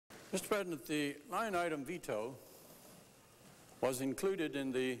Mr. President, the line item veto was included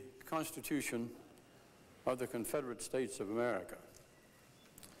in the Constitution of the Confederate States of America.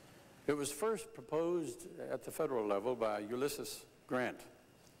 It was first proposed at the federal level by Ulysses Grant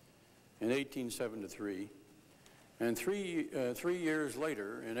in 1873, and three years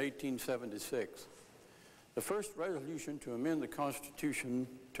later, in 1876, the first resolution to amend the Constitution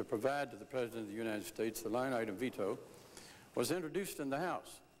to provide to the President of the United States the line item veto was introduced in the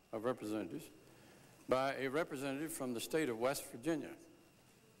House of Representatives by a representative from the state of West Virginia,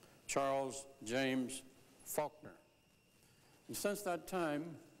 Charles James Faulkner. And since that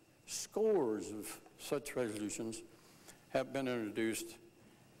time, scores of such resolutions have been introduced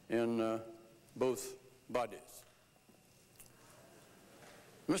in both bodies.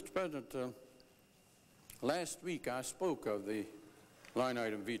 Mr. President, last week I spoke of the line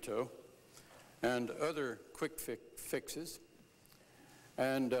item veto and other quick fixes,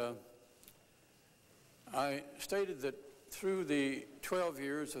 and I stated that through the 12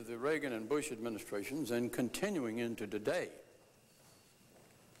 years of the Reagan and Bush administrations and continuing into today,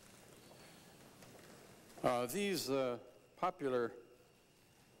 these popular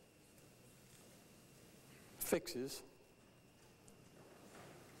fixes,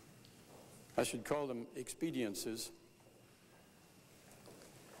 I should call them expediencies,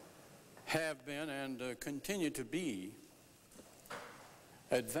 have been and continue to be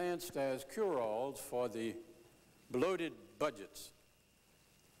advanced as cure-alls for the bloated budgets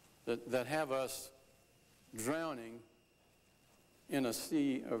that have us drowning in a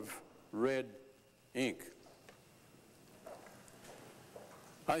sea of red ink.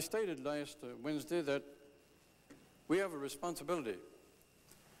 I stated last Wednesday that we have a responsibility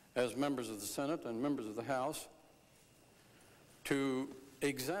as members of the Senate and members of the House to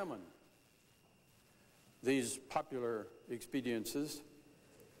examine these popular expediencies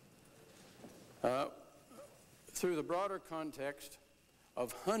through the broader context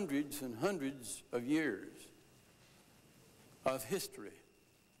of hundreds and hundreds of years of history.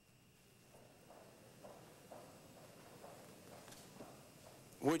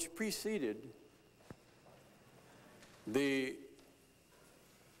 Which preceded the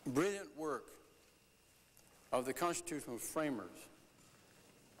brilliant work of the constitutional framers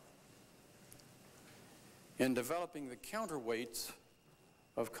in developing the counterweights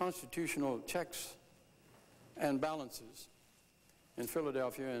of constitutional checks and balances in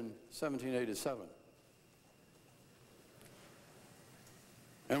Philadelphia in 1787.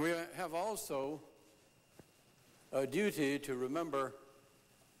 And we have also a duty to remember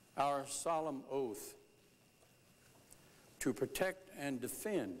our solemn oath to protect and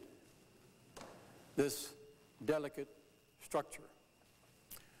defend this delicate structure.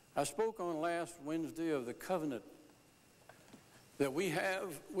 I spoke on last Wednesday of the covenant that we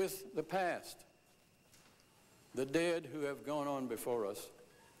have with the past, the dead who have gone on before us,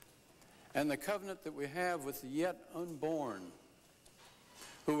 and the covenant that we have with the yet unborn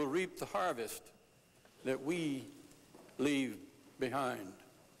who will reap the harvest that we leave behind.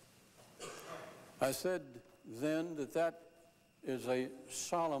 I said then that that is a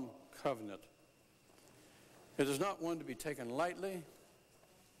solemn covenant. It is not one to be taken lightly,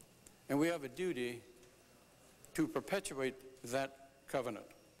 and we have a duty to perpetuate that covenant.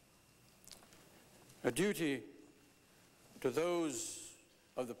 A duty to those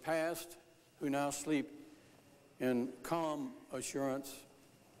of the past who now sleep in calm assurance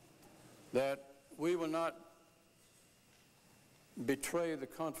that we will not betray the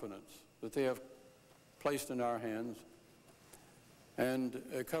confidence that they have placed in our hands, and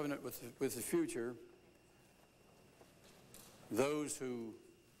a covenant with the future, those who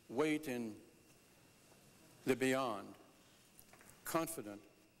wait in the beyond, confident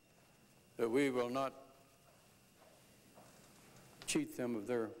that we will not cheat them of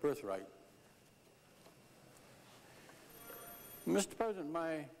their birthright. Mr. President,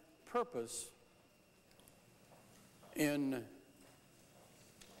 my purpose in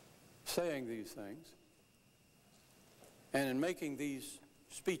saying these things and in making these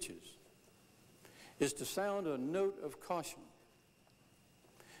speeches is to sound a note of caution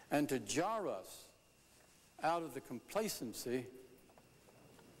and to jar us out of the complacency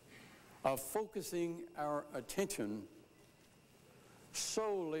of focusing our attention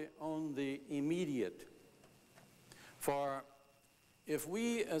solely on the immediate. For if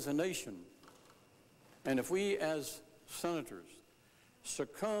we as a nation and if we as senators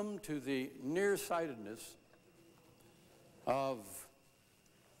succumb to the nearsightedness of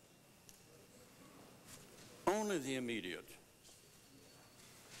only the immediate,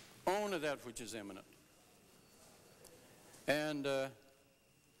 only that which is imminent, and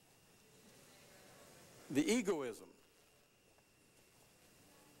the egoism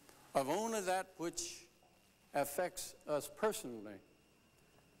of only that which affects us personally,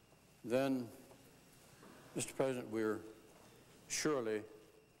 then, Mr. President, we're surely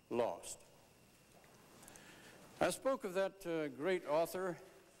lost. I spoke of that great author,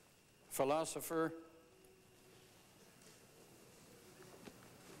 philosopher,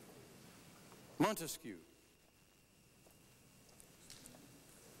 Montesquieu,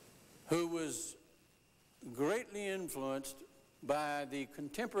 who was greatly influenced by the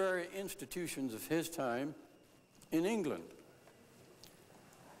contemporary institutions of his time in England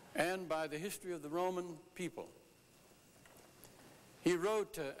and by the history of the Roman people. He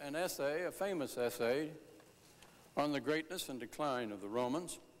wrote an essay, a famous essay, on the greatness and decline of the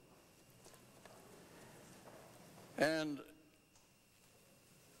Romans. And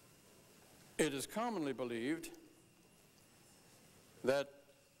it is commonly believed that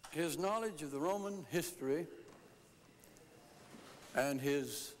his knowledge of the Roman history and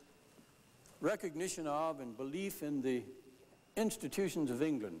his recognition of and belief in the institutions of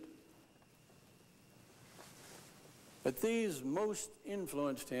England, that these most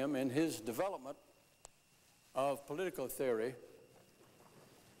influenced him in his development of political theory,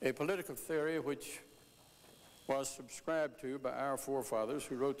 a political theory which was subscribed to by our forefathers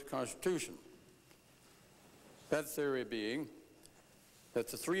who wrote the Constitution. That theory being that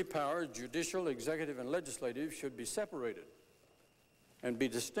the three powers, judicial, executive, and legislative, should be separated and be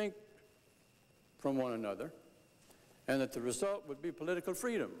distinct from one another, and that the result would be political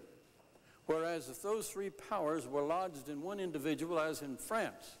freedom. Whereas if those three powers were lodged in one individual, as in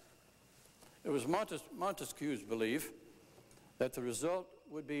France, it was Montesquieu's belief that the result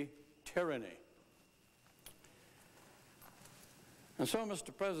would be tyranny. And so,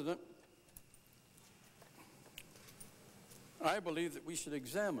 Mr. President, I believe that we should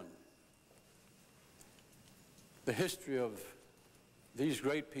examine the history of these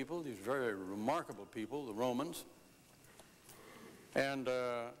great people, these very remarkable people, the Romans, and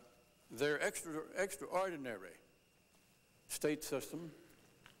their extraordinary state system,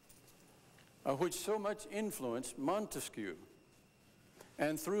 which so much influenced Montesquieu,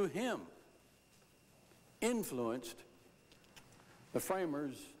 and through him influenced the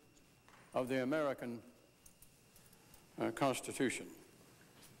framers of the American Constitution.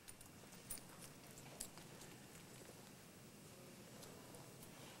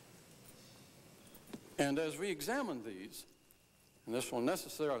 And as we examine these, and this will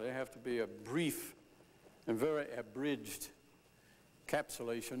necessarily have to be a brief and very abridged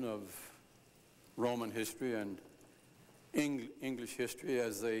capsulation of Roman history and English history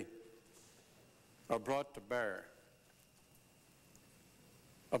as they are brought to bear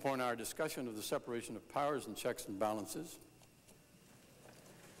upon our discussion of the separation of powers and checks and balances,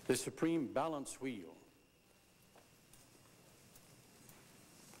 the supreme balance wheel,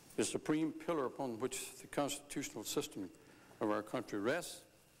 the supreme pillar upon which the constitutional system of our country rests.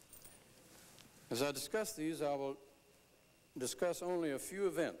 As I discuss these, I will discuss only a few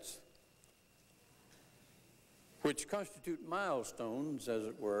events which constitute milestones, as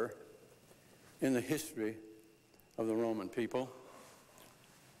it were, in the history of the Roman people,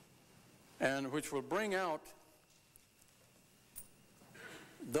 and which will bring out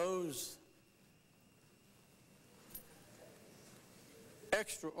those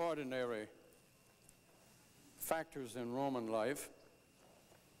extraordinary factors in Roman life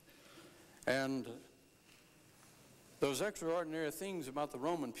and those extraordinary things about the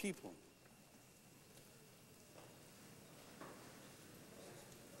Roman people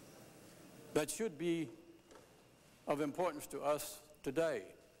that should be of importance to us today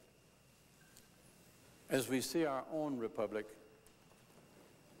as we see our own republic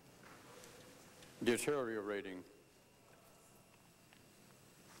deteriorating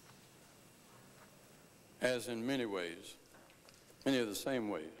as in many ways, many of the same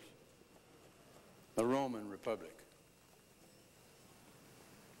ways, the Roman Republic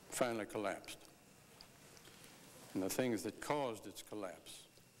finally collapsed. And the things that caused its collapse,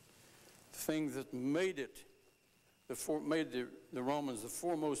 the things that made it, made the Romans the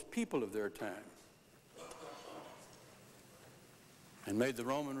foremost people of their time, and made the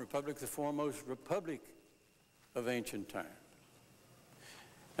Roman Republic the foremost republic of ancient times,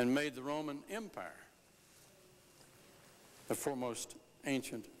 and made the Roman Empire the foremost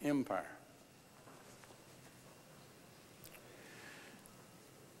ancient empire.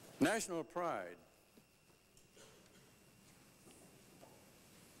 National pride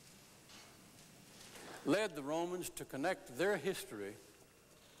led the Romans to connect their history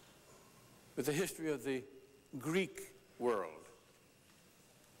with the history of the Greek world.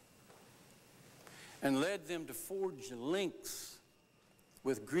 and led them to forge links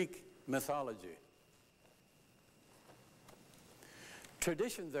with Greek mythology.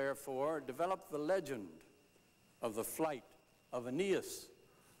 Tradition, therefore, developed the legend of the flight of Aeneas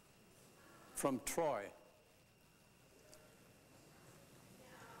from Troy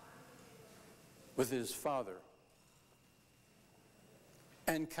with his father,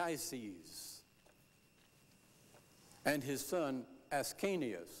 Anchises, and his son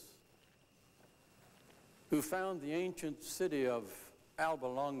Ascanius, who found the ancient city of Alba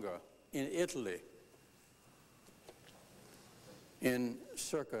Longa in Italy in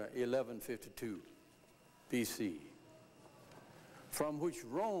circa 1152 BC, from which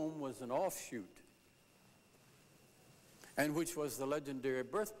Rome was an offshoot and which was the legendary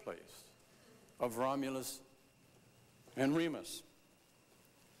birthplace of Romulus and Remus.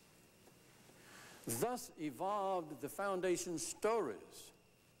 Thus evolved the foundation stories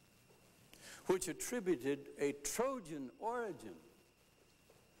which attributed a Trojan origin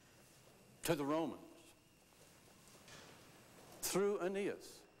to the Romans through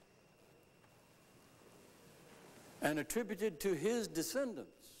Aeneas, and attributed to his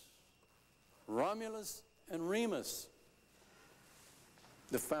descendants, Romulus and Remus,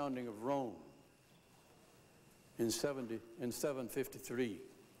 the founding of Rome in 753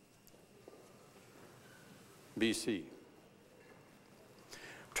 BC.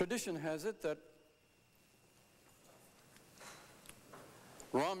 Tradition has it that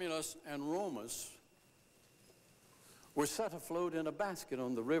Romulus and Remus were set afloat in a basket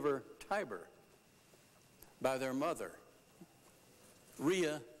on the river Tiber by their mother,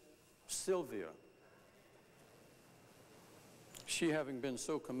 Rhea Silvia, she having been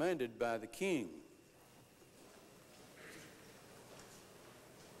so commanded by the king.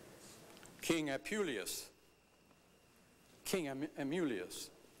 King Apuleius.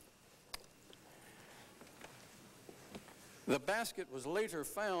 The basket was later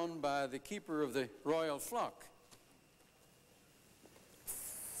found by the keeper of the royal flock,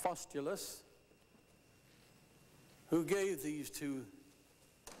 Faustulus, who gave these two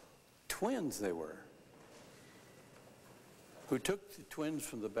twins they were, who took the twins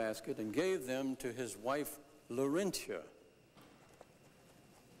from the basket and gave them to his wife Laurentia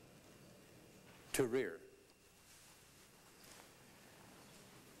to rear.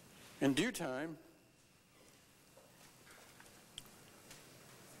 In due time,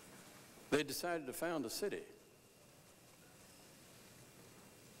 they decided to found a city.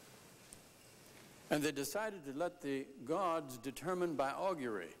 And they decided to let the gods determine by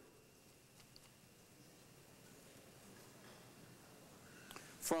augury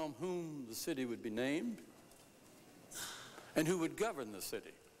from whom the city would be named and who would govern the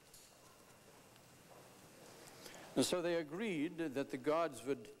city. And so they agreed that the gods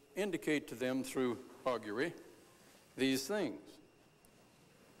would indicate to them through augury these things.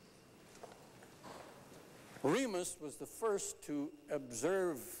 Remus was the first to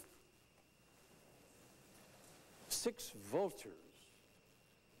observe 6 vultures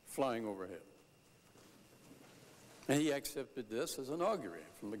flying overhead. And he accepted this as an augury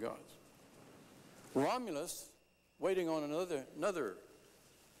from the gods. Romulus, waiting on another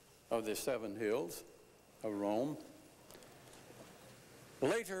of the 7 hills of Rome,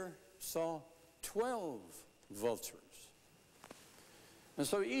 later saw 12 vultures. And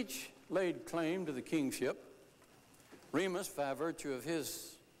so each laid claim to the kingship. Remus, by virtue of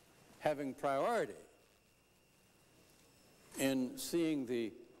his having priority in seeing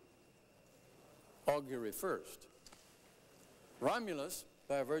the augury first. Romulus,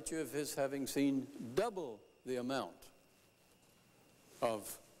 by virtue of his having seen double the amount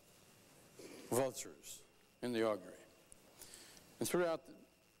of vultures in the augury. And throughout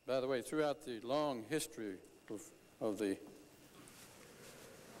the long history of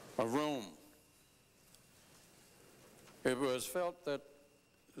Rome, it was felt that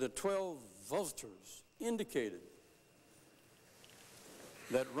the 12 vultures indicated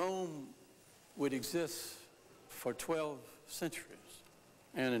that Rome would exist for 12 centuries.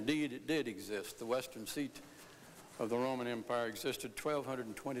 And indeed it did exist. The western seat of the Roman Empire existed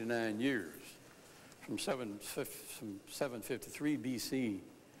 1,229 years, from 753 BC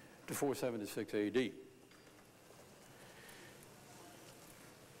to 476 AD.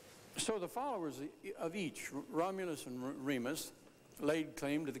 So the followers of each, Romulus and Remus, laid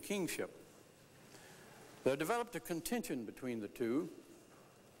claim to the kingship. There developed a contention between the two,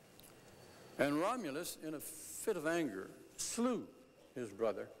 and Romulus, in a fit of anger, slew his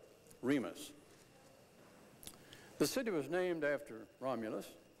brother, Remus. The city was named after Romulus,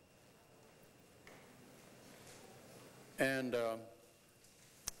 and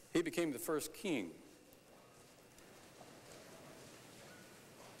he became the first king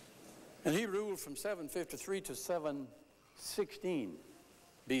And he ruled from 753 to 716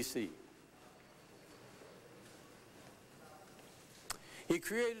 BC. He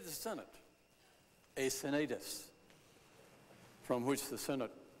created the Senate, a senatus, from which the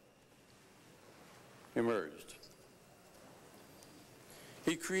Senate emerged.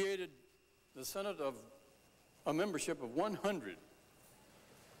 He created the Senate of a membership of 100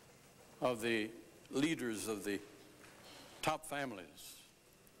 of the leaders of the top families,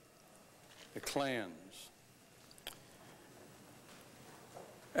 the clans.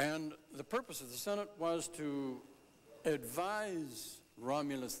 And the purpose of the Senate was to advise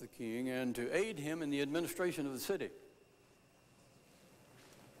Romulus the king and to aid him in the administration of the city.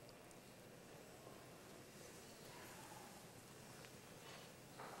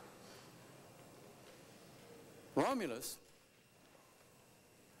 Romulus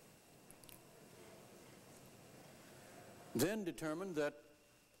then determined that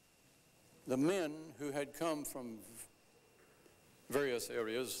the men who had come from various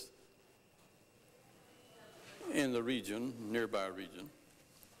areas in the region, nearby region,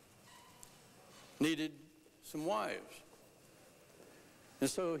 needed some wives. And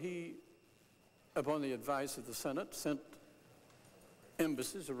so he, upon the advice of the Senate, sent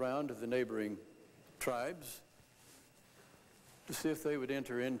embassies around to the neighboring tribes to see if they would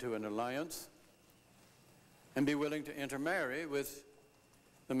enter into an alliance and be willing to intermarry with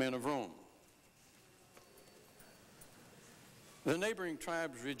the men of Rome. The neighboring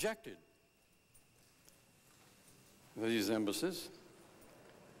tribes rejected these embassies,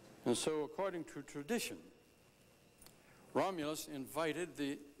 and so according to tradition, Romulus invited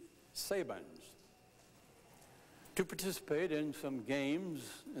the Sabines to participate in some games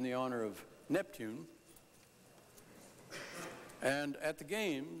in the honor of Neptune. And at the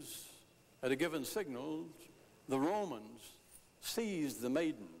games, at a given signal, the Romans seized the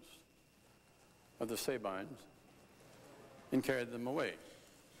maidens of the Sabines and carried them away.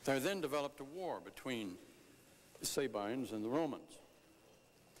 There then developed a war between the Sabines and the Romans.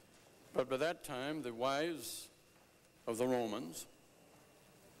 But by that time, the wives of the Romans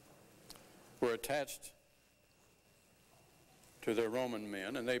were attached to their Roman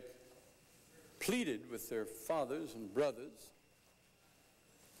men, and they pleaded with their fathers and brothers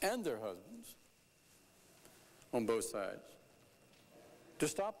and their husbands on both sides to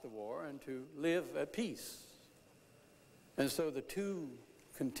stop the war and to live at peace. And so the two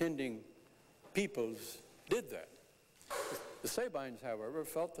contending peoples did that. The Sabines, however,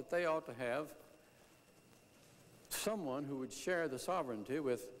 felt that they ought to have someone who would share the sovereignty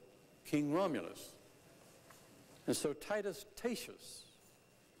with King Romulus. And so Titus Tatius,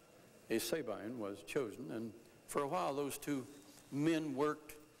 a Sabine, was chosen, and for a while those two men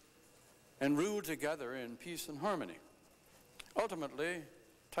worked and ruled together in peace and harmony. Ultimately,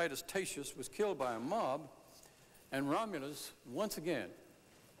 Titus Tatius was killed by a mob, and Romulus once again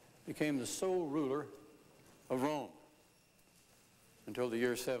became the sole ruler of Rome until the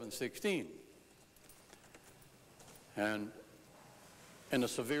year 716. And in a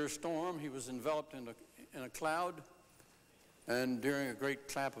severe storm, he was enveloped in a cloud, and during a great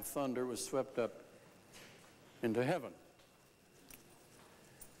clap of thunder was swept up into heaven.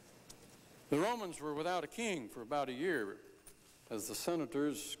 The Romans were without a king for about a year, as the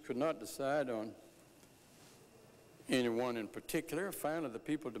senators could not decide on anyone in particular. Finally, the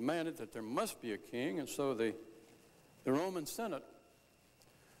people demanded that there must be a king, and so the Roman Senate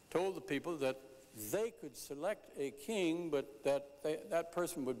told the people that they could select a king, but that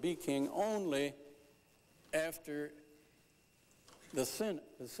person would be king only after the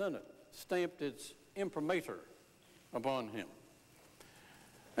Senate stamped its imprimatur upon him.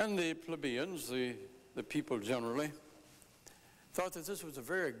 And the plebeians, the people generally, thought that this was a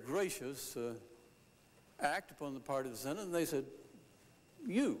very gracious act upon the part of the Senate, and they said,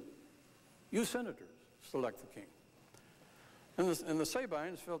 you senators, select the king. And the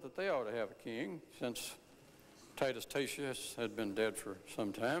Sabines felt that they ought to have a king, since Titus Tatius had been dead for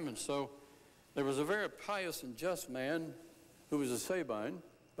some time, and so there was a very pious and just man who was a Sabine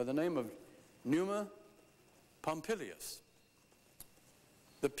by the name of Numa Pompilius.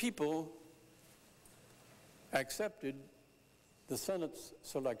 The people accepted the Senate's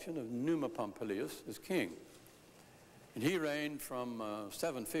selection of Numa Pompilius as king. And he reigned from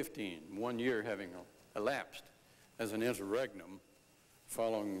 715, 1 year having elapsed as an interregnum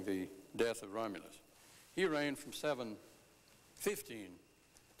following the death of Romulus. He reigned from 715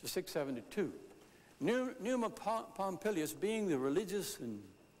 to 672. Numa Pompilius, being the religious and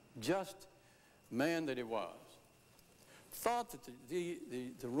just man that he was, thought that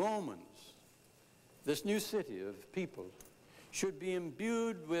the Romans, this new city of people, should be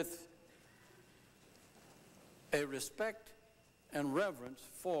imbued with a respect and reverence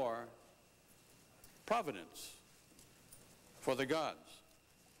for providence, for the gods.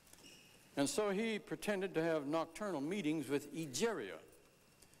 And so he pretended to have nocturnal meetings with Egeria,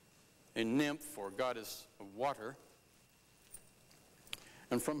 a nymph or goddess of water.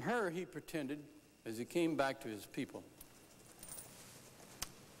 And from her he pretended, as he came back to his people,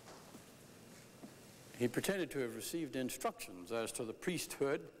 he pretended to have received instructions as to the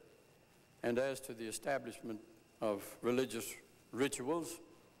priesthood and as to the establishment of religious rituals.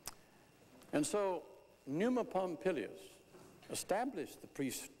 And so Numa Pompilius established the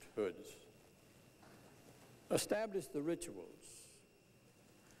priesthoods, established the rituals,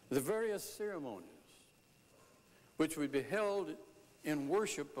 the various ceremonies which would be held in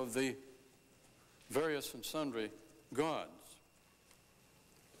worship of the various and sundry gods.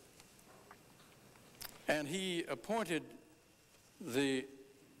 And he appointed the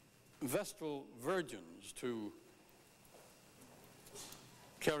Vestal virgins to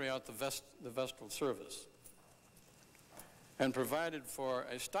carry out the Vestal service and provided for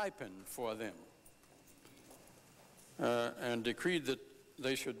a stipend for them and decreed that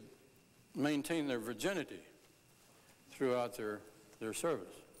they should maintain their virginity throughout their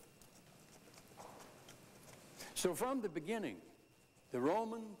service. So from the beginning, the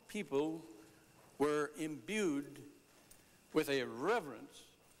Roman people were imbued with a reverence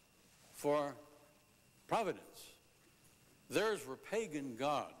for providence. Theirs were pagan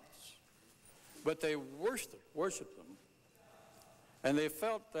gods, but they worshiped them, and they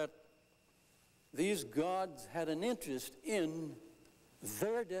felt that these gods had an interest in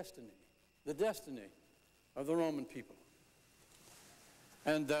their destiny, the destiny of the Roman people,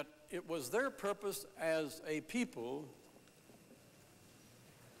 and that it was their purpose as a people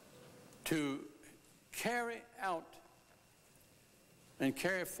to carry out and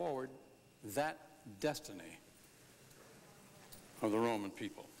carry forward that destiny of the Roman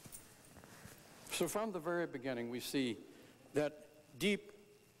people. So from the very beginning, we see that deep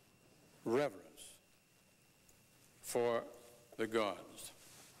reverence for the gods.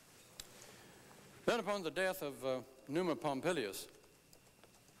 Then upon the death of Numa Pompilius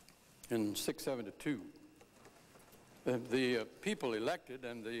in 672, the people elected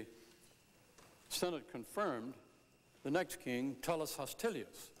and the Senate confirmed the next king, Tullus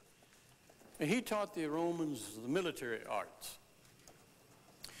Hostilius. And he taught the Romans the military arts.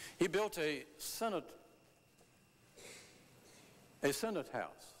 He built a Senate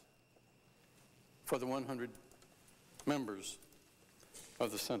house for the 100 members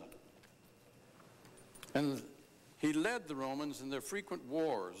of the Senate. And he led the Romans in their frequent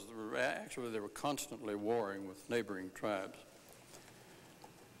wars. Actually, they were constantly warring with neighboring tribes.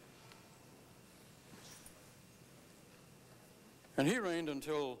 And he reigned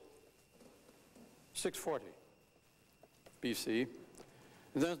until 640 BC.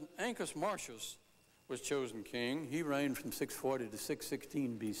 And then Ancus Marcius was chosen king. He reigned from 640 to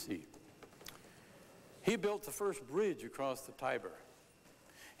 616 BC. He built the first bridge across the Tiber.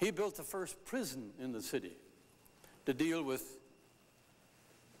 He built the first prison in the city to deal with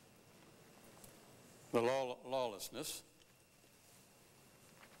the lawlessness,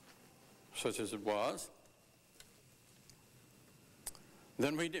 such as it was.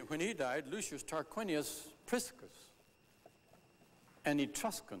 Then when he died, Lucius Tarquinius Priscus, an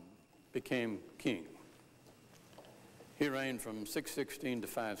Etruscan, became king. He reigned from 616 to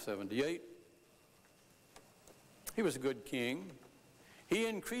 578. He was a good king. He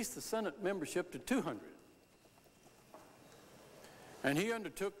increased the Senate membership to 200. And he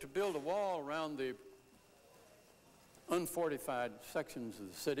undertook to build a wall around the unfortified sections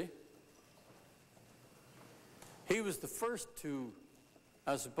of the city. He was the first to,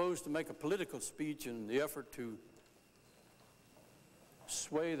 I suppose, to make a political speech in the effort to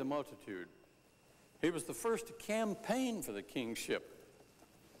sway the multitude. He was the first to campaign for the kingship.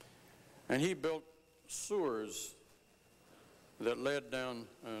 And he built sewers that led down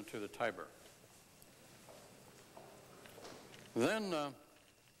to the Tiber. Then,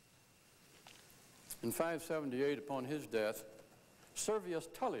 in 578, upon his death, Servius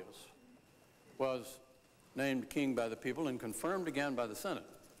Tullius was named king by the people and confirmed again by the Senate.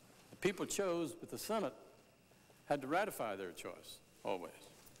 The people chose, but the Senate had to ratify their choice, always.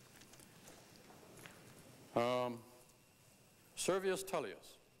 Servius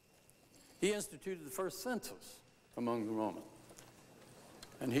Tullius. He instituted the first census among the Romans.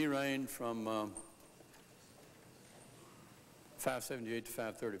 And he reigned from 578 to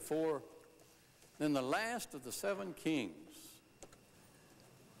 534. Then the last of the 7 kings,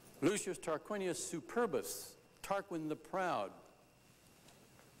 Lucius Tarquinius Superbus, Tarquin the Proud,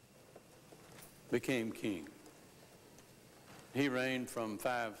 became king. He reigned from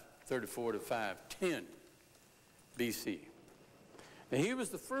 534 to 510 BC. Now, he was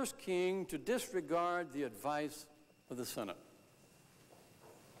the first king to disregard the advice of the Senate.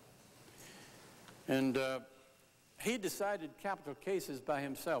 And he decided capital cases by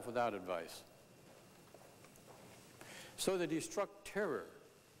himself without advice, so that he struck terror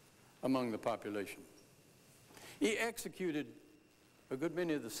among the population. He executed a good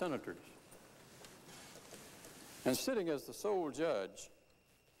many of the senators. And sitting as the sole judge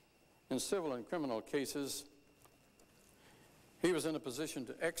in civil and criminal cases, he was in a position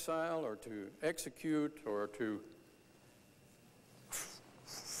to exile or to execute or to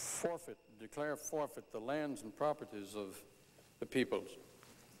declare forfeit the lands and properties of the peoples.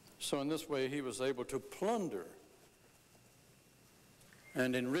 So in this way, he was able to plunder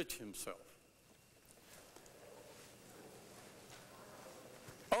and enrich himself.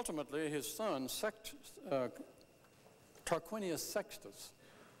 Ultimately, his son, Tarquinius Sextus,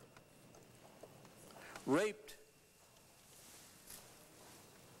 raped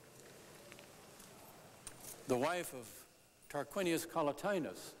the wife of Tarquinius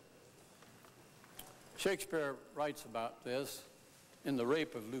Collatinus. Shakespeare writes about this in The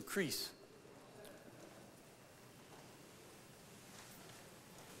Rape of Lucrece.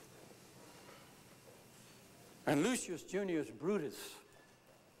 And Lucius Junius Brutus,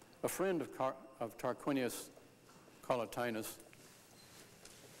 a friend of Tarquinius Collatinus,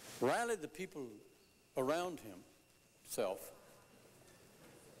 rallied the people around himself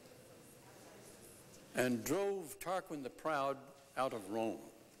and drove Tarquin the Proud out of Rome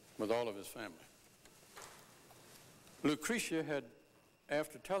with all of his family. Lucretia had,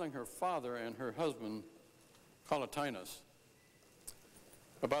 after telling her father and her husband, Collatinus,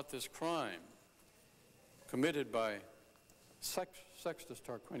 about this crime committed by Sextus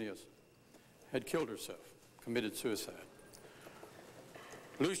Tarquinius, had killed herself, committed suicide.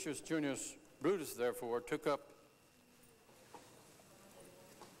 Lucius Junius Brutus, therefore, took up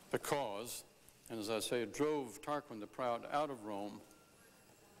the cause, and as I say, drove Tarquin the Proud out of Rome,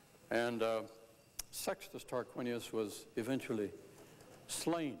 and Sextus Tarquinius was eventually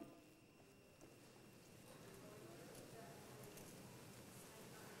slain.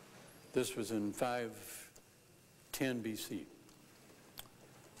 This was in 510 BC.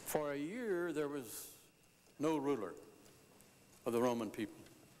 For a year, there was no ruler of the Roman people.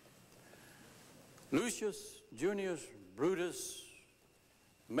 Lucius Junius Brutus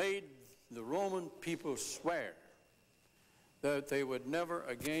made the Roman people swear that they would never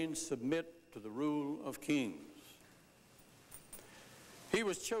again submit to the rule of kings. He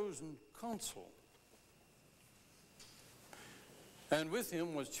was chosen consul, and with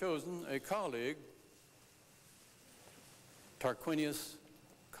him was chosen a colleague, Tarquinius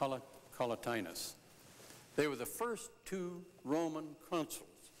Collatinus. They were the first two Roman consuls.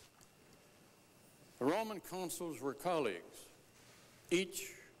 The Roman consuls were colleagues.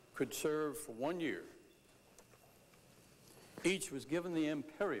 Each could serve for 1 year. Each was given the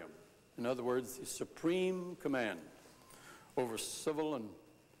imperium, in other words, the supreme command over civil and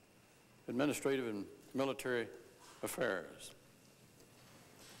administrative and military affairs.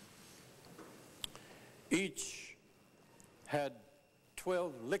 Each had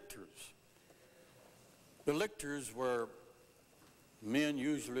 12 lictors. The lictors were men,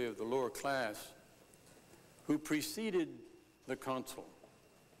 usually of the lower class, who preceded the consul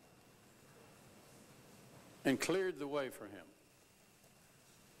and cleared the way for him,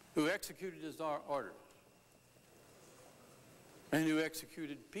 who executed his orders, and who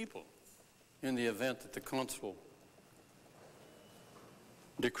executed people in the event that the consul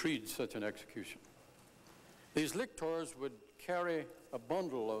decreed such an execution. These lictors would carry a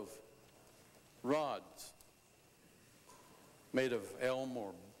bundle of rods made of elm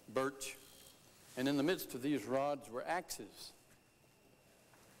or birch, and in the midst of these rods were axes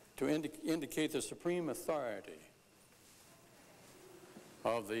to indicate the supreme authority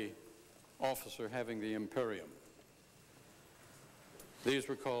of the officer having the imperium. These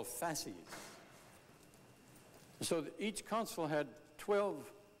were called fasces. So each consul had 12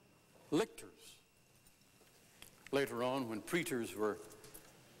 lictors. Later on, when praetors were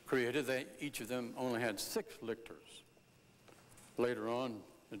created, each of them only had 6 lictors. Later on,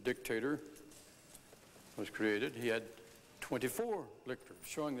 a dictator was created. He had 24 lictors,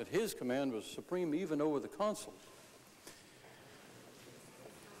 showing that his command was supreme even over the consuls.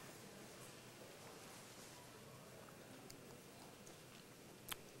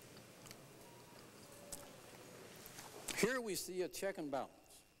 Here we see a check and balance.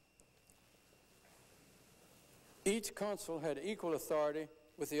 Each consul had equal authority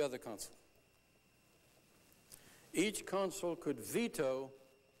with the other consul. each consul could veto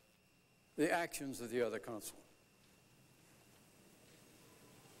the actions of the other consul.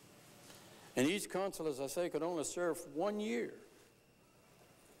 And each consul, as I say, could only serve 1 year.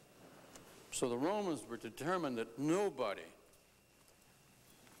 So the Romans were determined that nobody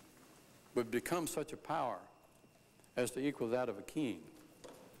would become such a power as to equal that of a king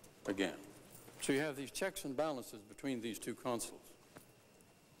again. So you have these checks and balances between these two consuls.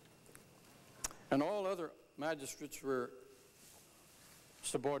 And all other magistrates were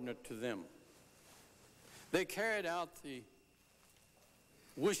subordinate to them. They carried out the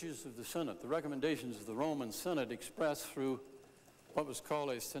wishes of the Senate, the recommendations of the Roman Senate expressed through what was called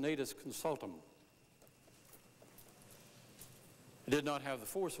a senatus consultum. It did not have the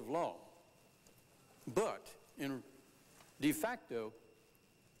force of law, but in de facto,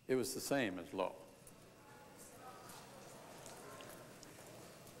 it was the same as law.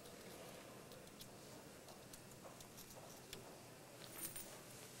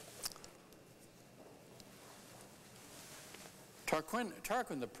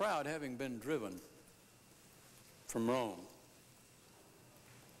 Tarquin the Proud, having been driven from Rome,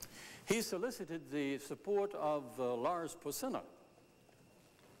 he solicited the support of Lars Porsena,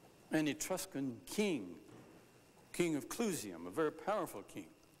 an Etruscan king of Clusium, a very powerful king.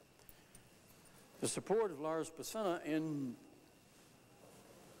 The support of Lars Porsena in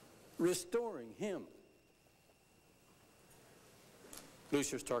restoring him,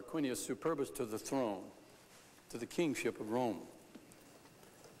 Lucius Tarquinius Superbus, to the throne, to the kingship of Rome.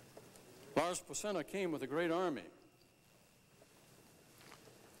 Lars Porsena came with a great army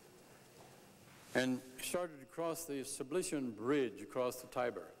and started to cross the Sublician Bridge across the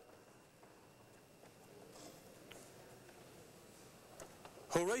Tiber.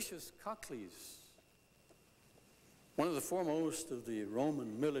 Horatius Cocles, one of the foremost of the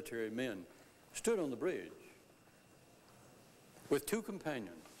Roman military men, stood on the bridge with 2 companions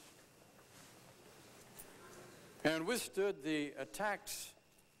and withstood the attacks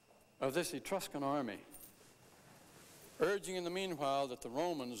of this Etruscan army, urging in the meanwhile that the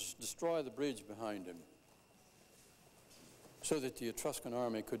Romans destroy the bridge behind him so that the Etruscan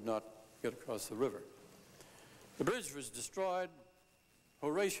army could not get across the river. The bridge was destroyed.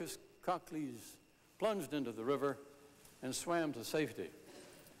 Horatius Cocles plunged into the river and swam to safety.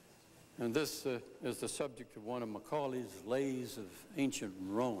 And this is the subject of one of Macaulay's Lays of Ancient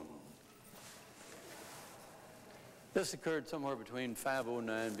Rome. This occurred somewhere between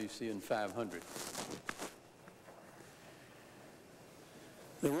 509 BC and 500.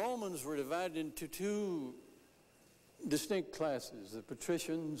 The Romans were divided into 2 distinct classes: the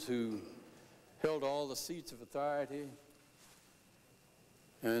patricians, who held all the seats of authority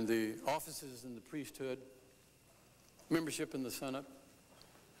and the offices in the priesthood, membership in the Senate.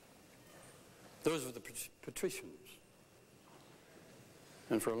 Those were the patricians.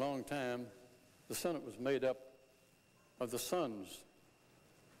 And for a long time, the Senate was made up of the sons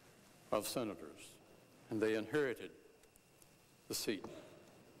of senators, and they inherited the seat.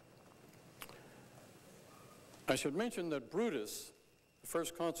 I should mention that Brutus, the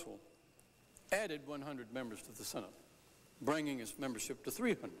first consul, added 100 members to the Senate, bringing its membership to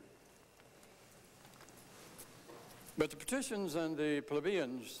 300. But the patricians and the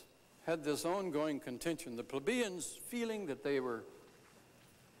plebeians had this ongoing contention. The plebeians, feeling that they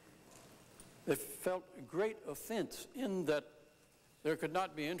felt a great offense in that there could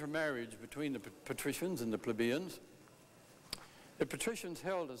not be intermarriage between the patricians and the plebeians. The patricians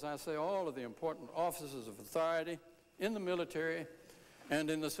held, as I say, all of the important offices of authority in the military and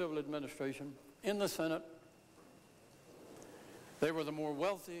in the civil administration, in the Senate. They were the more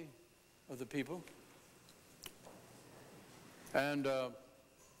wealthy of the people. And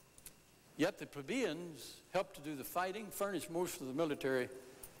yet the plebeians helped to do the fighting, furnished most of the military,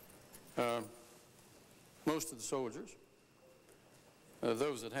 most of the soldiers,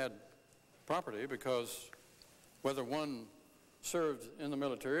 those that had property, because whether one served in the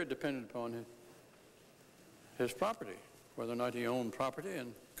military depended upon his property, whether or not he owned property,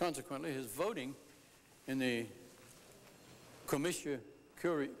 and consequently his voting in the comitia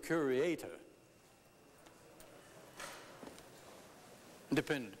curiata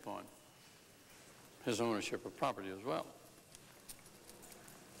depended upon his ownership of property as well.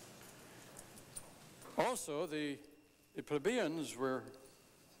 Also, the plebeians were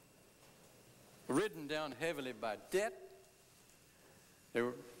ridden down heavily by debt. They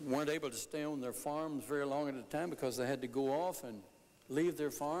weren't able to stay on their farms very long at a time because they had to go off and leave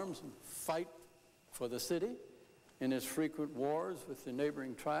their farms and fight for the city in its frequent wars with the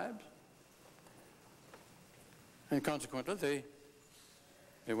neighboring tribes. And consequently,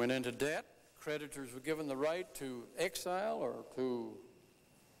 they went into debt, creditors were given the right to exile or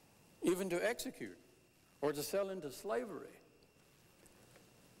even to execute or to sell into slavery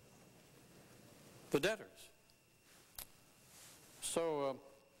the debtors. So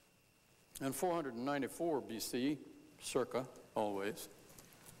in 494 BC, circa, always,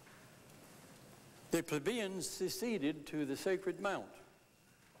 the plebeians seceded to the Sacred Mount,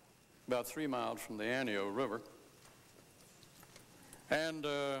 about 3 miles from the Anio River, and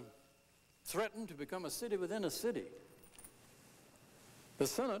threatened to become a city within a city. The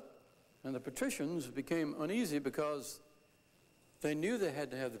Senate and the patricians became uneasy because they knew they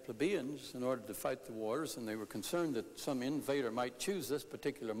had to have the plebeians in order to fight the wars, and they were concerned that some invader might choose this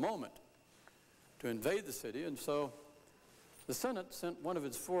particular moment to invade the city. And so the Senate sent one of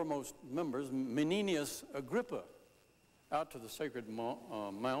its foremost members, Menenius Agrippa, out to the Sacred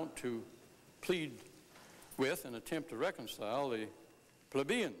Mount to plead with and attempt to reconcile the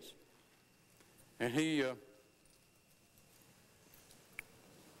plebeians. And he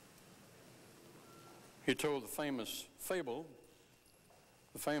told the famous fable,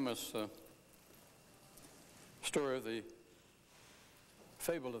 the famous story of the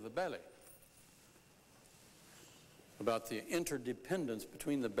fable of the belly, about the interdependence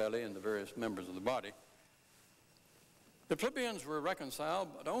between the belly and the various members of the body. The plebeians were reconciled,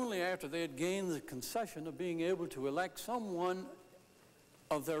 but only after they had gained the concession of being able to elect someone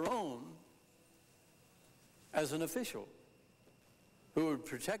of their own as an official who would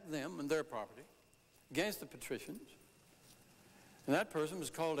protect them and their property against the patricians. And that person was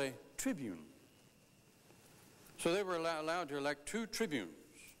called a tribune. So they were allowed to elect 2 tribunes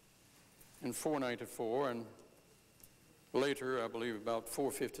in 494, and later, I believe about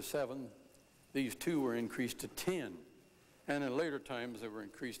 457, these 2 were increased to 10. And in later times, they were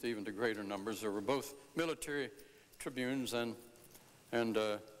increased even to greater numbers. There were both military tribunes and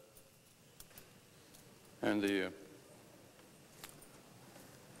the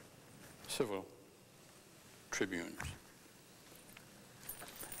civil tribunes.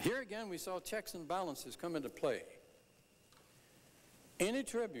 Here again, we saw checks and balances come into play. Any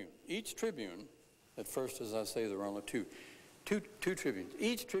tribune, each tribune, at first, as I say, there were only two tribunes.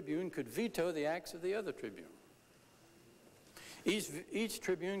 Each tribune could veto the acts of the other tribune. Each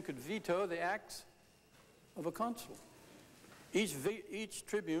tribune could veto the acts of a consul. Each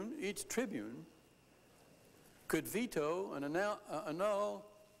tribune could veto and annul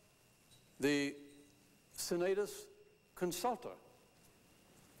the senatus consulta.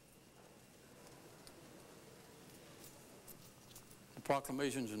 The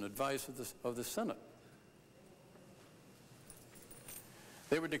proclamations and advice of the Senate.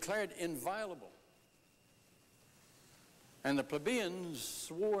 They were declared inviolable. And the plebeians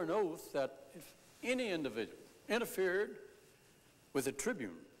swore an oath that if any individual interfered with a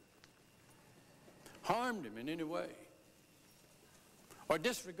tribune, harmed him in any way, or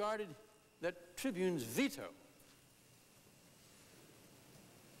disregarded that tribune's veto,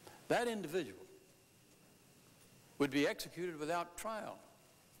 that individual would be executed without trial.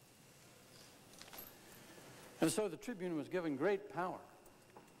 And so the tribune was given great power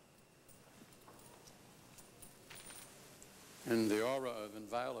and the aura of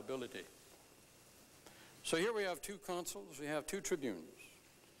inviolability. So here we have 2 consuls, we have 2 tribunes.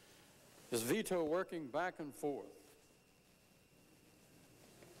 This veto working back and forth.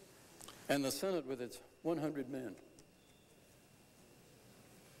 And the Senate with its 100 men.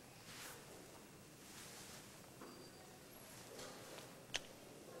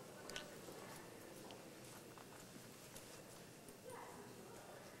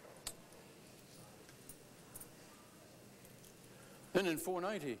 Then in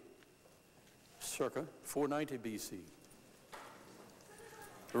 490, circa 490 BC,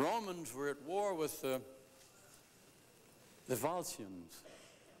 the Romans were at war with the Volscians.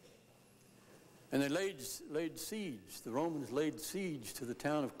 And they laid siege, the Romans laid siege to the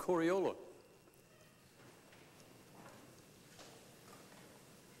town of Coriola.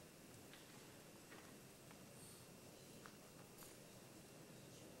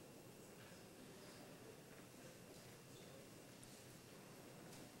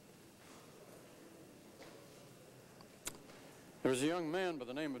 There was a young man by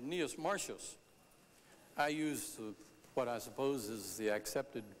the name of Gnaeus Marcius. I use what I suppose is the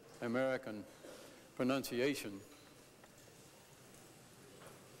accepted American pronunciation.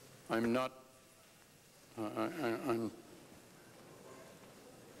 I'm not,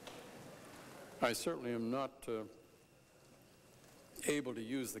 I certainly am not able to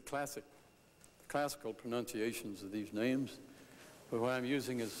use the classical pronunciations of these names, but what I'm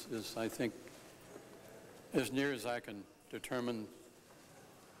using is I think, as near as I can determine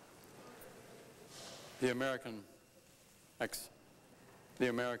the American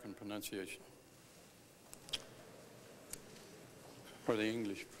pronunciation, or the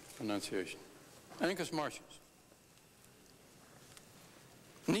English pronunciation. Ancus Martius.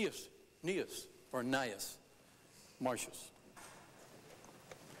 Gnaeus, or Gnaeus Martius.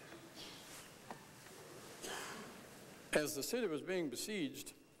 As the city was being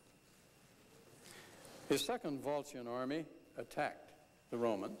besieged, his second Volscian army attacked the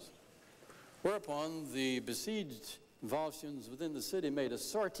Romans, whereupon the besieged Volscians within the city made a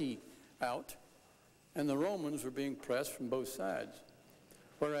sortie out, and the Romans were being pressed from both sides.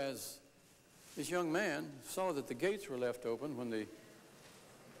 Whereas this young man saw that the gates were left open when the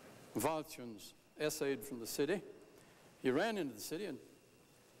Volscians essayed from the city. He ran into the city and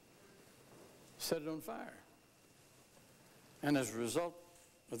set it on fire. And as a result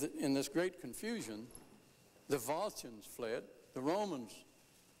of in this great confusion, the Volscians fled, the Romans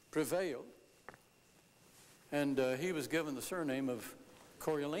prevailed, and he was given the surname of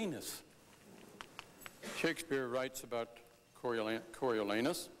Coriolanus. Shakespeare writes about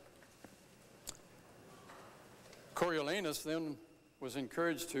Coriolanus. Coriolanus then was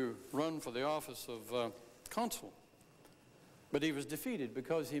encouraged to run for the office of consul, but he was defeated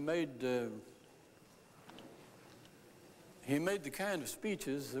because he made the kind of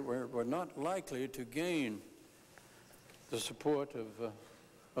speeches that were not likely to gain the support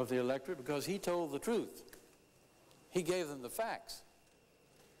of the electorate, because he told the truth. He gave them the facts.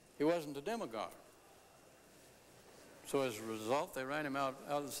 He wasn't a demagogue. So as a result, they ran him out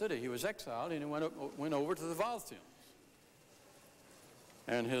of the city. He was exiled, and he went over to the Volscians.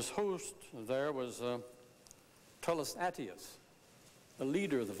 And his host there was Tullus Attius, the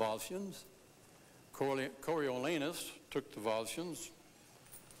leader of the Volscians. Coriolanus took the Volscians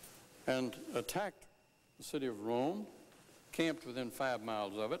and attacked the city of Rome, camped within 5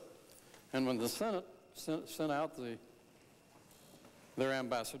 miles of it, and when the Senate sent out their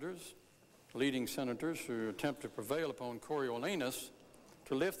ambassadors, leading senators who attempted to prevail upon Coriolanus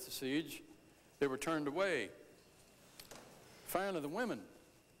to lift the siege, they were turned away. Finally, the women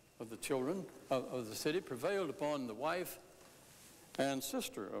of the children of the city prevailed upon the wife and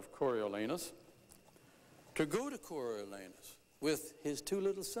sister of Coriolanus to go to Coriolanus with his 2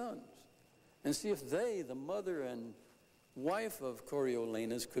 little sons and see if they, the mother and wife of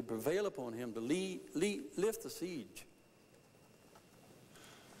Coriolanus, could prevail upon him to lift the siege.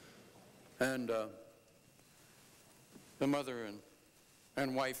 And the mother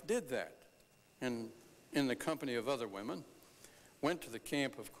and wife did that, and in the company of other women, went to the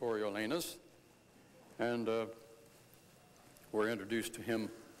camp of Coriolanus and were introduced to him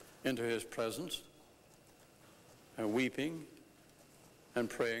into his presence, weeping and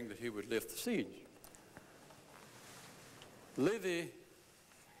praying that he would lift the siege. Livy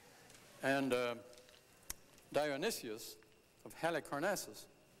and Dionysius of Halicarnassus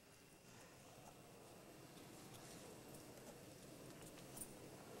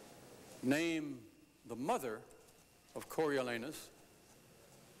name the mother of Coriolanus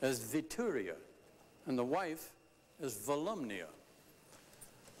as Vituria and the wife as Volumnia.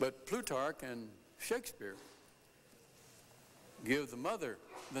 But Plutarch and Shakespeare give the mother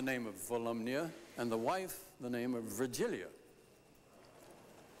the name of Volumnia and the wife the name of Virgilia.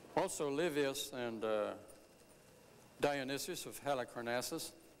 Also, Livius and Dionysius of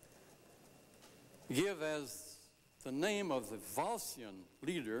Halicarnassus give as the name of the Volscian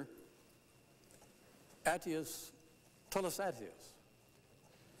leader Tullus Attius,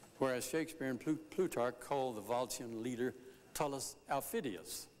 whereas Shakespeare and Plutarch call the Volscian leader Tullus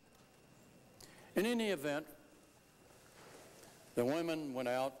Aufidius. In any event, the women went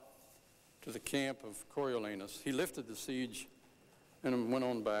out to the camp of Coriolanus. He lifted the siege and went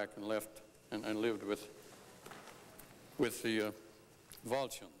on back and left and lived with the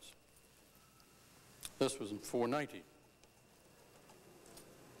Volscians. This was in 490.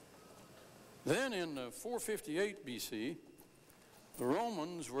 Then in 458 BC, the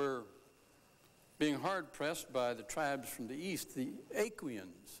Romans were being hard pressed by the tribes from the east, the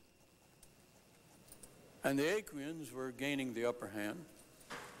Aequians. And the Aequians were gaining the upper hand.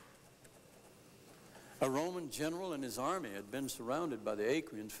 A Roman general and his army had been surrounded by the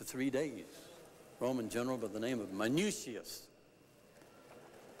Aequians for 3 days. A Roman general by the name of Minucius.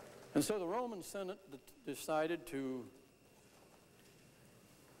 And so the Roman Senate decided to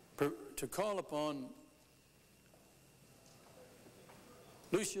call upon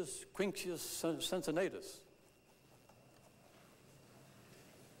Lucius Quinctius Cincinnatus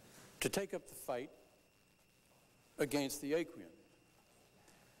to take up the fight against the Aequians.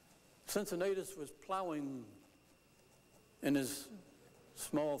 Cincinnatus was plowing in his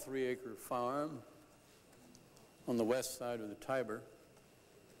small 3-acre farm on the west side of the Tiber.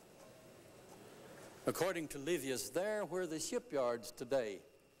 According to Livius, there where the shipyards today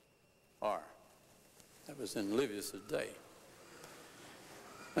are. That was in Livius's day.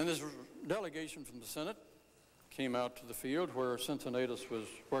 And this delegation from the Senate came out to the field where Cincinnatus was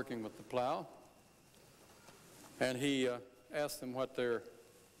working with the plow, and he asked them why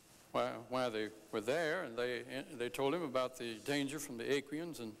they were there, and they told him about the danger from the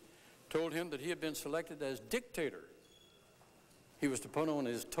Aequians and told him that he had been selected as dictator. He was to put on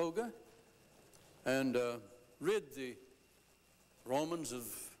his toga and rid the Romans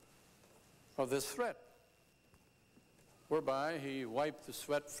of this threat, whereby he wiped the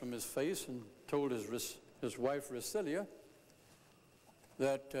sweat from his face and told his wife Ricilia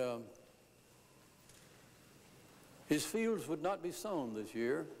that his fields would not be sown this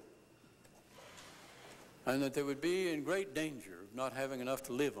year, and that they would be in great danger of not having enough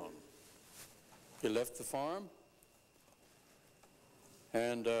to live on. He left the farm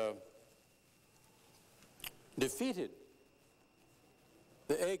and defeated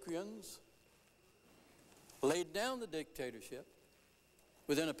the Aequians, laid down the dictatorship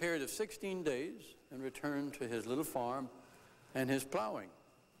within a period of 16 days, and returned to his little farm and his plowing.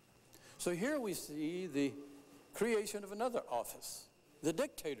 So here we see the creation of another office, the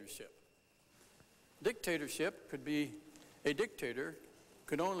dictatorship. Dictatorship could be, a dictator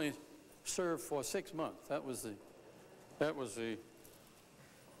could only serve for 6 months. That was the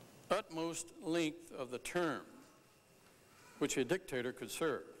utmost length of the term which a dictator could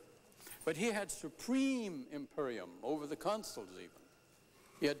serve. But he had supreme imperium over the consuls even.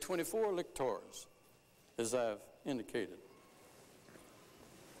 He had 24 lictors, as I've indicated.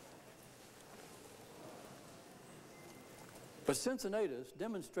 But Cincinnatus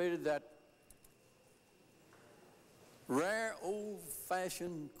demonstrated that rare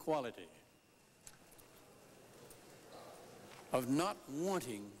old-fashioned quality of not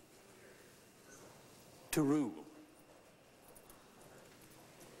wanting to rule.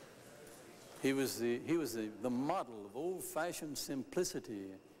 He was the model of old-fashioned simplicity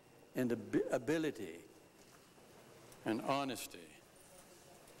and ability and honesty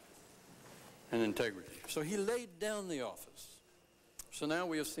and integrity. So he laid down the office. So now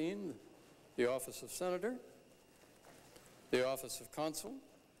we have seen the office of senator, the office of consul,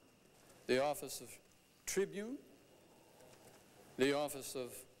 the office of tribune, the office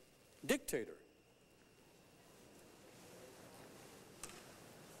of dictator.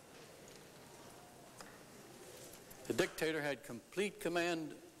 The dictator had complete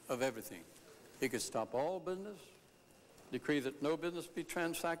command of everything. He could stop all business, decree that no business be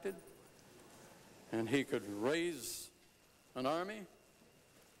transacted, and he could raise an army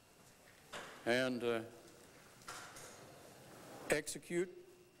and execute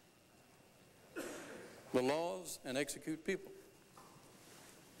the laws and execute people.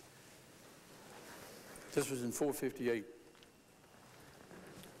 This was in 458.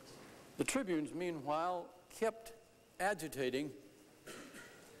 The tribunes, meanwhile, kept agitating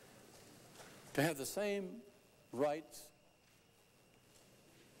to have the same rights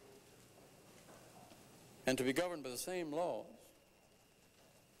and to be governed by the same laws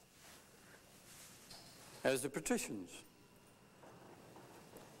as the patricians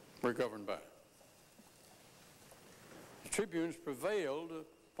were governed by. The tribunes prevailed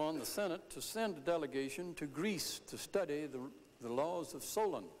upon the Senate to send a delegation to Greece to study the laws of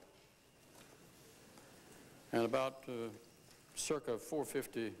Solon. And about circa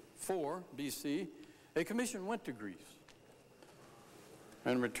 454 BC, a commission went to Greece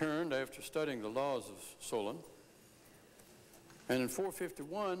and returned after studying the laws of Solon. And in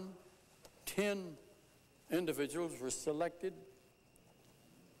 451, 10 individuals were selected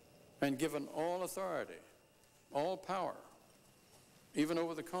and given all authority, all power, even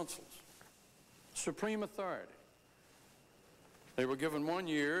over the consuls, supreme authority. They were given 1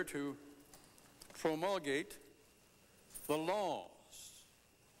 year to promulgate the laws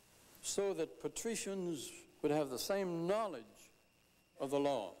so that patricians would have the same knowledge of the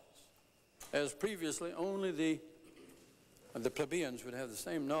laws as previously only the plebeians would have the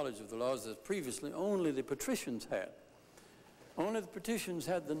same knowledge of the laws as previously only the patricians had. Only the patricians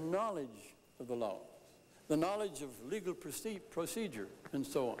had the knowledge of the laws, the knowledge of legal procedure, and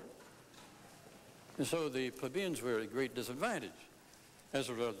so on. And so the plebeians were at a great disadvantage as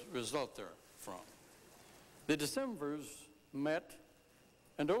a result therefrom. The decemvirs met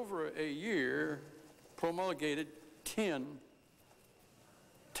and over a year promulgated 10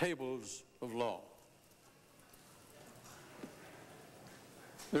 tables of law.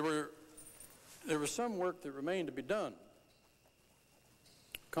 There was some work that remained to be done.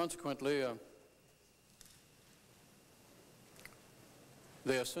 Consequently,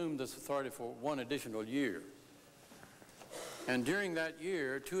 they assumed this authority for one additional year. And during that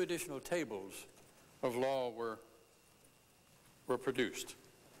year, 2 additional tables of law were produced,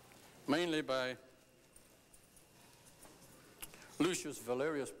 mainly by Lucius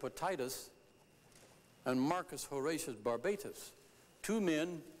Valerius Potitus and Marcus Horatius Barbatus, 2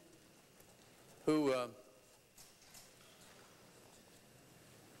 men who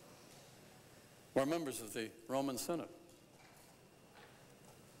were members of the Roman Senate.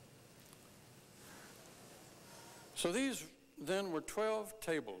 So these then were 12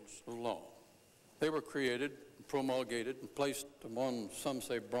 tables of law. They were created, promulgated, and placed upon, some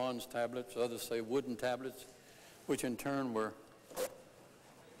say bronze tablets, others say wooden tablets, which in turn were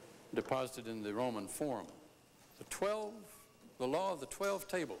deposited in the Roman Forum. The law of the 12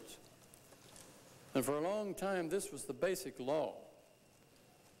 tables. And for a long time, this was the basic law,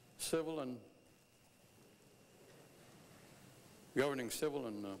 civil and governing civil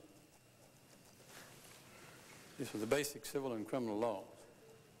and these were the basic civil and criminal laws.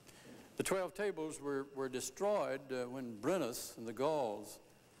 The 12 tables were destroyed when Brennus and the Gauls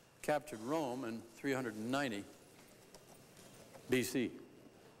captured Rome in 390 BC.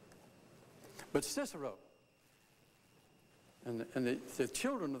 But Cicero and the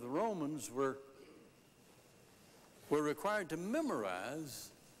children of the Romans were required to memorize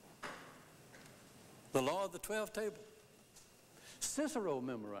the law of the 12 tables. Cicero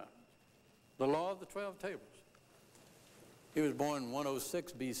memorized the law of the 12 tables. He was born in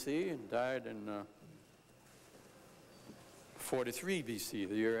 106 BC and died in 43 BC,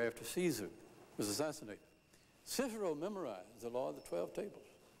 the year after Caesar was assassinated. Cicero memorized the law of the 12 tables.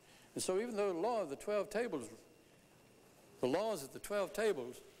 And so even though the law of the 12 tables, the laws of the 12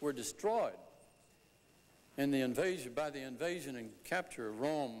 tables were destroyed in the invasion, by the invasion and capture of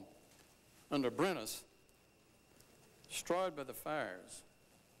Rome under Brennus, destroyed by the fires,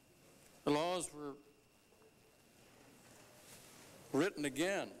 the laws were written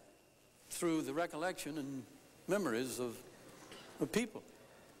again through the recollection and memories of people.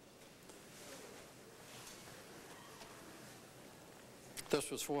 This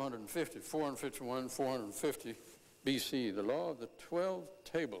was 451, 450 BC, the law of the 12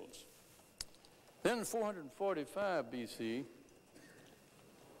 tables. Then in 445 BC,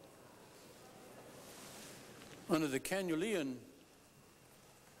 under the Canulean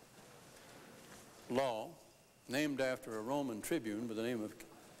law, named after a Roman tribune by the name of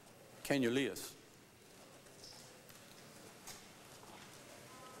Canuleius,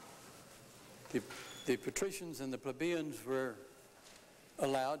 the patricians and the plebeians were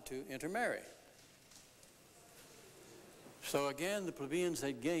allowed to intermarry. So again, the plebeians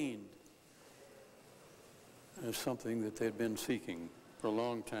had gained something that they had been seeking for a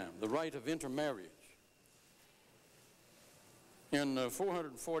long time, the right of intermarriage. In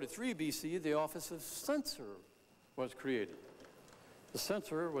 443 BC, the office of censor was created. The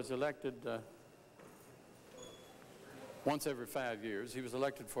censor was elected once every 5 years. He was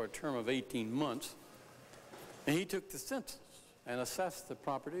elected for a term of 18 months, and he took the census and assessed the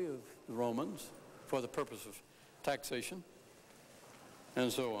property of the Romans for the purpose of taxation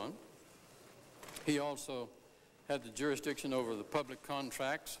and so on. He also had the jurisdiction over the public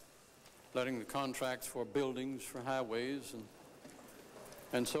contracts, letting the contracts for buildings, for highways,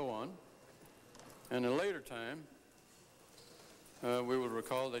 and so on. And in a later time, we will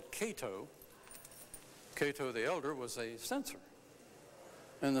recall that Cato the Elder was a censor.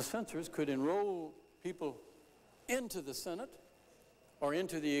 And the censors could enroll people into the Senate or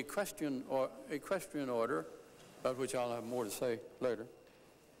into the equestrian order, about which I'll have more to say later.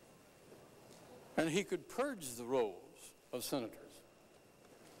 And he could purge the rolls of senators.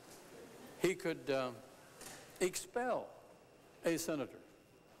 He could expel a senator.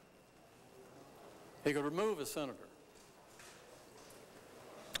 He could remove a senator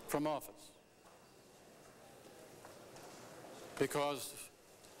from office because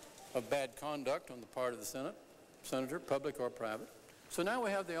of bad conduct on the part of the senator, public or private. So now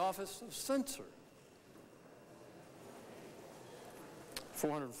we have the office of censor.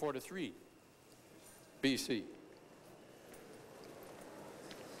 443 BC.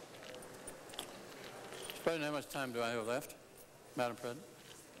 President, how much time do I have left, Madam President?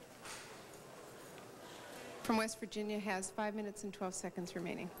 From West Virginia has 5 minutes and 12 seconds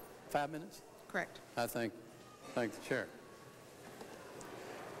remaining. 5 minutes? Correct. I thank the chair.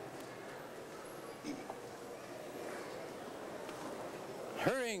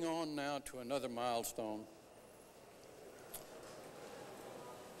 Hurrying on now to another milestone.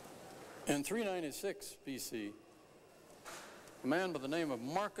 In 396 BC, a man by the name of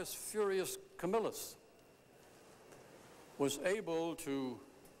Marcus Furius Camillus was able to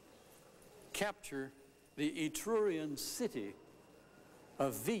capture the Etrurian city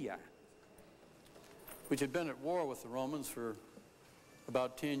of Veii, which had been at war with the Romans for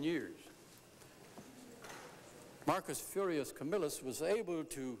about 10 years. Marcus Furius Camillus was able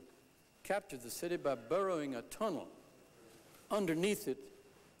to capture the city by burrowing a tunnel underneath it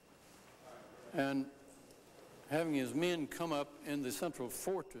and having his men come up in the central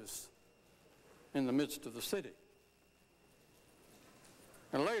fortress in the midst of the city.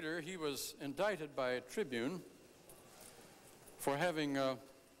 And later he was indicted by a tribune for having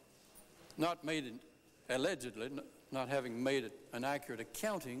allegedly not having made an accurate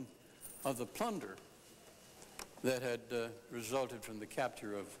accounting of the plunder that had resulted from the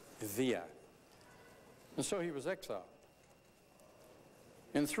capture of Veii. And so he was exiled.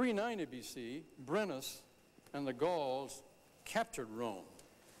 In 390 BC, Brennus and the Gauls captured Rome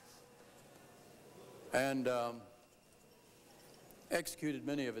and executed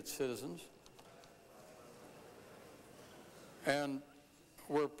many of its citizens and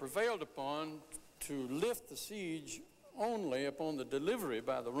were prevailed upon to lift the siege only upon the delivery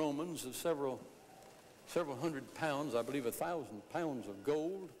by the Romans of several hundred pounds, I believe 1,000 pounds of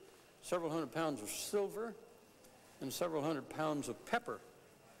gold, several hundred pounds of silver, and several hundred pounds of pepper,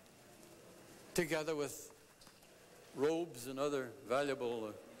 together with robes and other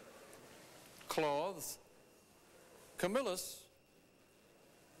valuable cloths. Camillus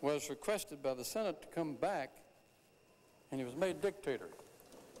was requested by the Senate to come back, and he was made dictator.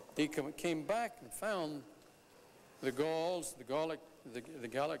 He came back and found the Gauls, the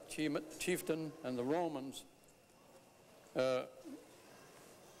Gallic chieftain, and the Romans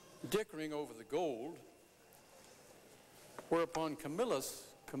dickering over the gold, whereupon Camillus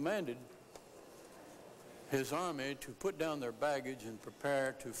commanded his army to put down their baggage and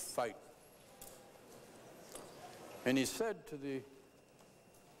prepare to fight. And he said to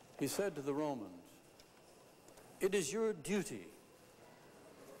the Romans, "It is your duty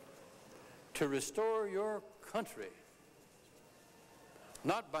to restore your country,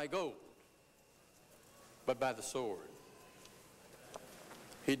 not by gold, but by the sword."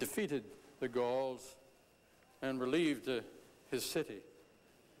 He defeated the Gauls and relieved his city.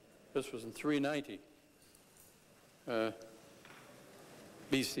 This was in 390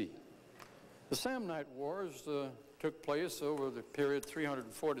 BC. The Samnite Wars took place over the period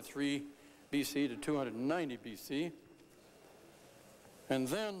 343 BC to 290 BC. And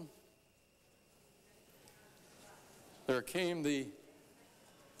then there came the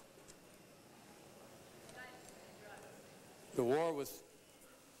war with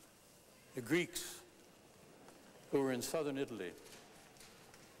the Greeks who were in southern Italy.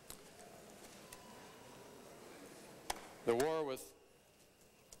 The war with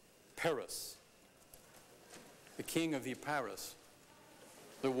Paris, the king of Epirus.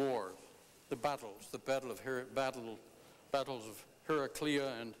 The war, the battles, the battles of Heraclea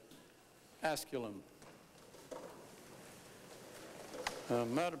and Asculum.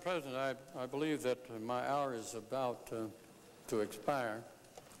 Madam President, I believe that my hour is about to expire.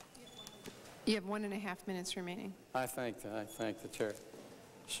 You have 1.5 minutes remaining. I thank the chair.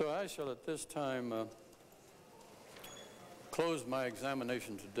 So I shall at this time close my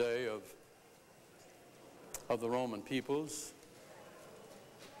examination today of the Roman peoples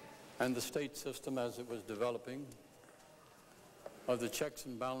and the state system as it was developing, of the checks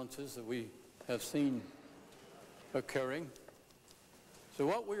and balances that we have seen occurring. So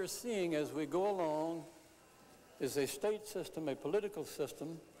what we are seeing as we go along is a state system, a political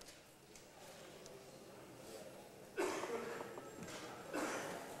system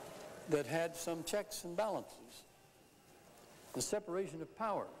that had some checks and balances, the separation of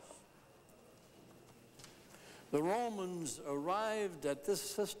powers. The Romans arrived at this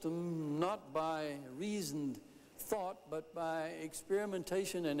system not by reasoned thought, but by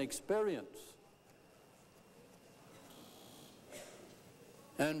experimentation and experience,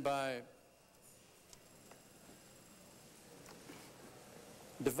 and by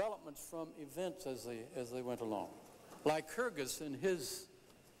developments from events as they went along. Lycurgus, in his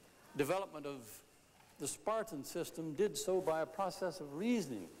development of the Spartan system, did so by a process of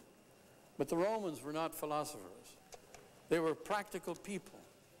reasoning. But the Romans were not philosophers. They were practical people.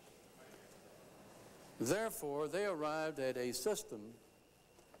 Therefore, they arrived at a system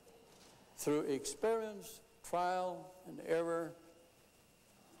through experience, trial, and error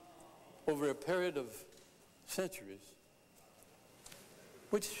over a period of centuries,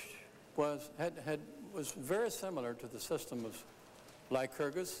 which was very similar to the system of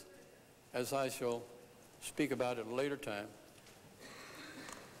Lycurgus, as I shall speak about at a later time,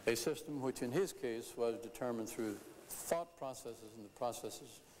 a system which in his case was determined through thought processes and the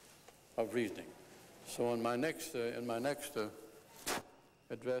processes of reasoning. So in my next address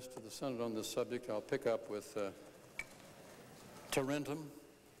to the Senate on this subject, I'll pick up with Tarentum,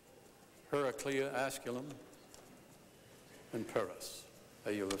 Heraclea, Asculum, and Paris.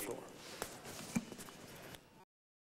 I yield the floor.